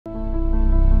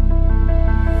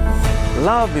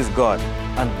Love is God,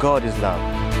 and God is love.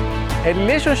 A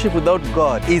relationship without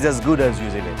God is as good as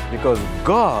using it, because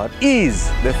God is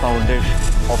the foundation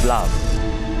of love.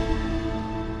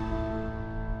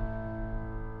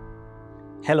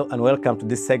 Hello and welcome to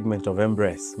this segment of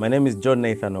Embrace. My name is John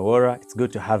Nathan Owora. It's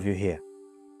good to have you here.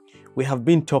 We have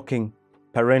been talking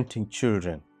parenting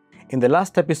children. In the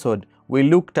last episode, we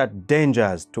looked at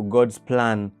dangers to God's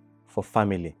plan for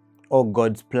family, or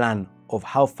God's plan of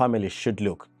how family should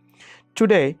look.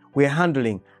 Today, we're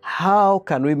handling how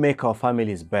can we make our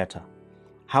families better?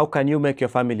 How can you make your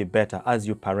family better as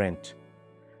you parent?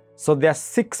 So there are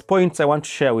 6 points I want to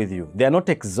share with you. They are not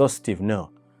exhaustive, no.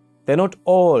 They're not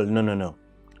all, no.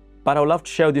 But I would love to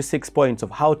share with you 6 points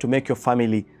of how to make your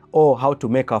family or how to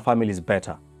make our families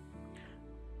better.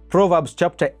 Proverbs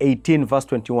chapter 18 verse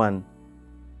 21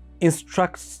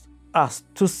 instructs us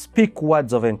to speak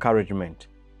words of encouragement.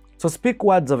 So speak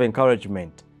words of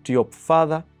encouragement to your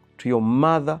father, to your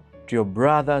mother, to your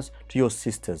brothers, to your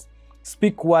sisters.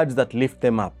 Speak words that lift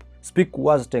them up. Speak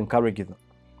words that encourage them.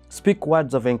 Speak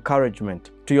words of encouragement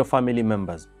to your family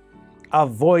members.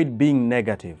 Avoid being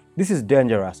negative. This is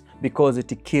dangerous because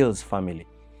it kills family.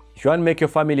 If you want to make your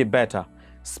family better,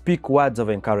 speak words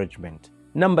of encouragement.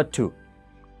 Number 2,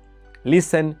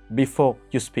 listen before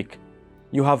you speak.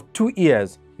 You have 2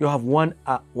 ears, you have one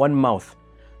mouth.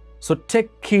 So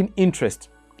take keen interest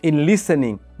in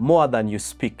listening more than you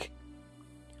speak.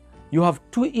 You have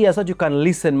 2 ears so that you can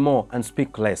listen more and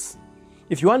speak less.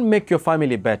 If you want to make your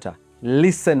family better,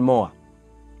 listen more.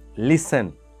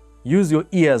 Listen. Use your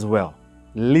ears well.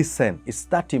 Listen. It's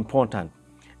that important.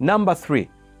 Number 3,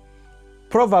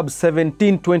 Proverbs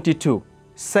 17:22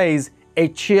 says, a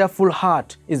cheerful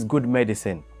heart is good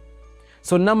medicine.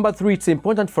 So number 3, it's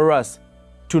important for us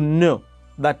to know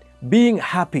that being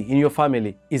happy in your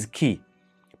family is key.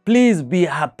 Please be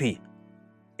happy.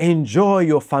 Enjoy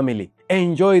your family.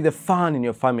 Enjoy the fun in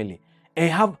your family. And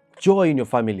have joy in your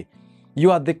family. You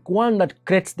are the one that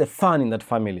creates the fun in that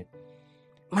family.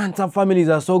 Man, some families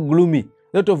are so gloomy.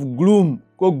 A lot of gloom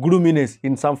or gloominess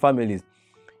in some families.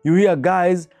 You hear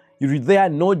guys, you're there,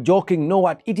 no joking, no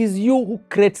what. It is you who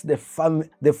creates the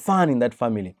fun in that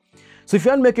family. So if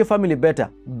you want to make your family better,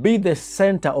 be the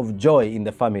center of joy in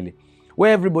the family.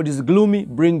 Where everybody is gloomy,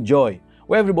 bring joy.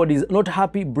 Where everybody is not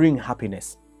happy, bring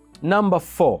happiness. Number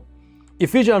 4,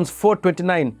 Ephesians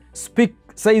 4:29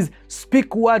 says,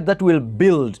 speak words that will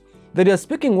build. They are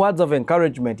speaking words of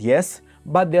encouragement, yes,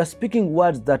 but they are speaking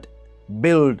words that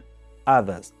build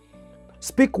others.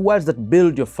 Speak words that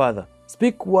build your father.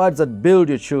 Speak words that build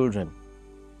your children.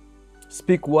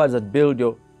 Speak words that build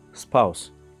your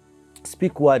spouse.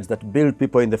 Speak words that build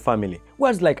people in the family.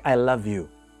 Words like, I love you.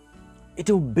 It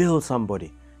will build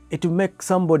somebody. It will make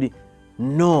somebody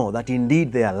know that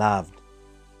indeed they are loved.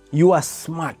 You are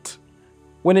smart.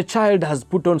 When a child has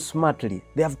put on smartly,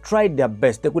 they have tried their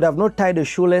best. They could have not tied a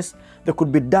shoelace. There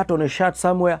could be dirt on a shirt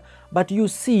somewhere. But you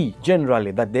see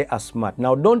generally that they are smart.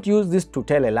 Now, don't use this to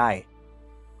tell a lie.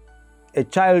 A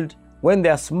child, when they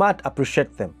are smart,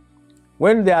 appreciate them.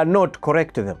 When they are not,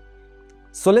 correct them.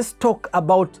 So let's talk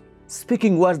about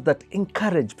speaking words that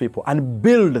encourage people and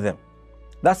build them.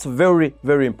 That's very,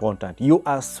 very important. You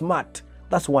are smart.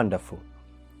 That's wonderful.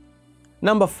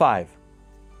 Number 5,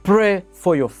 pray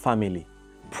for your family.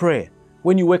 Pray.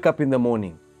 When you wake up in the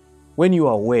morning, when you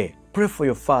are aware, pray for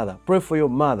your father, pray for your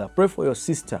mother, pray for your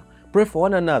sister, pray for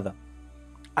one another.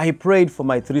 I prayed for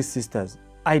my 3 sisters.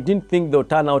 I didn't think they'll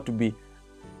turn out to be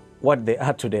what they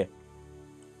are today.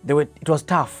 It was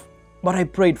tough, but I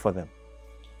prayed for them.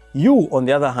 You, on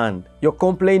the other hand, you're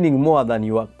complaining more than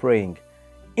you are praying.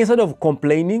 Instead of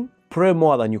complaining, pray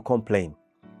more than you complain.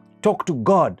 Talk to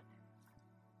God.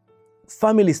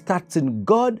 Family starts in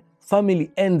God,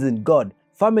 family ends in God.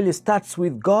 Family starts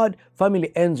with God,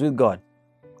 family ends with God.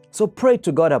 So pray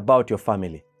to God about your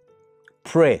family.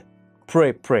 Pray,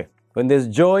 pray, pray. When there's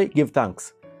joy, give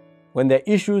thanks. When there are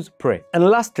issues, pray. And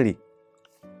lastly,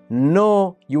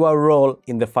 know your role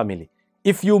in the family.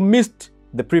 If you missed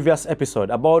the previous episode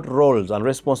about roles and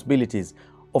responsibilities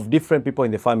of different people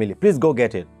in the family, please go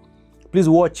get it. Please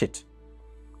watch it.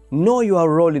 Know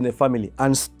your role in the family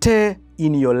and stay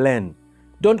in your lane.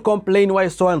 Don't complain why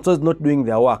so-and-so is not doing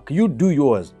their work. You do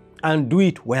yours and do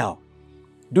it well.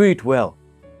 Do it well.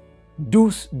 Do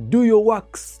your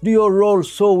works, do your role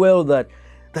so well that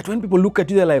when people look at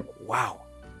you, they're like, wow.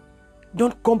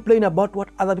 Don't complain about what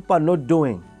other people are not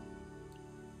doing.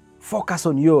 Focus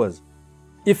on yours.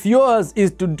 If yours is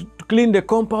to clean the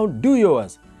compound, do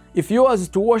yours. If yours is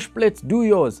to wash plates, do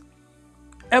yours.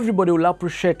 Everybody will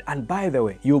appreciate, and by the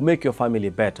way, you'll make your family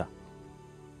better.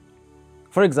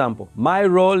 For example, my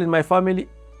role in my family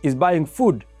is buying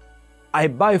food. I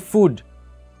buy food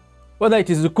Whether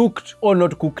it is cooked or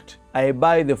not cooked, I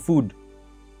buy the food.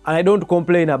 And I don't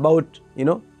complain about,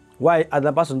 why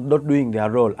other person is not doing their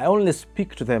role. I only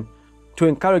speak to them to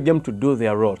encourage them to do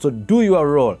their role. So do your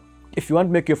role if you want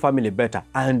to make your family better,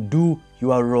 and do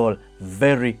your role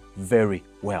very, very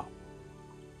well.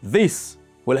 This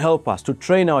will help us to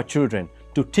train our children,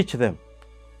 to teach them,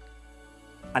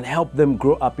 and help them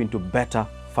grow up into better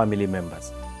family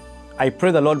members. I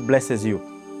pray the Lord blesses you.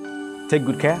 Take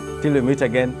good care till we meet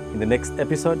again in the next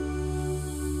episode.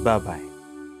 Bye-bye.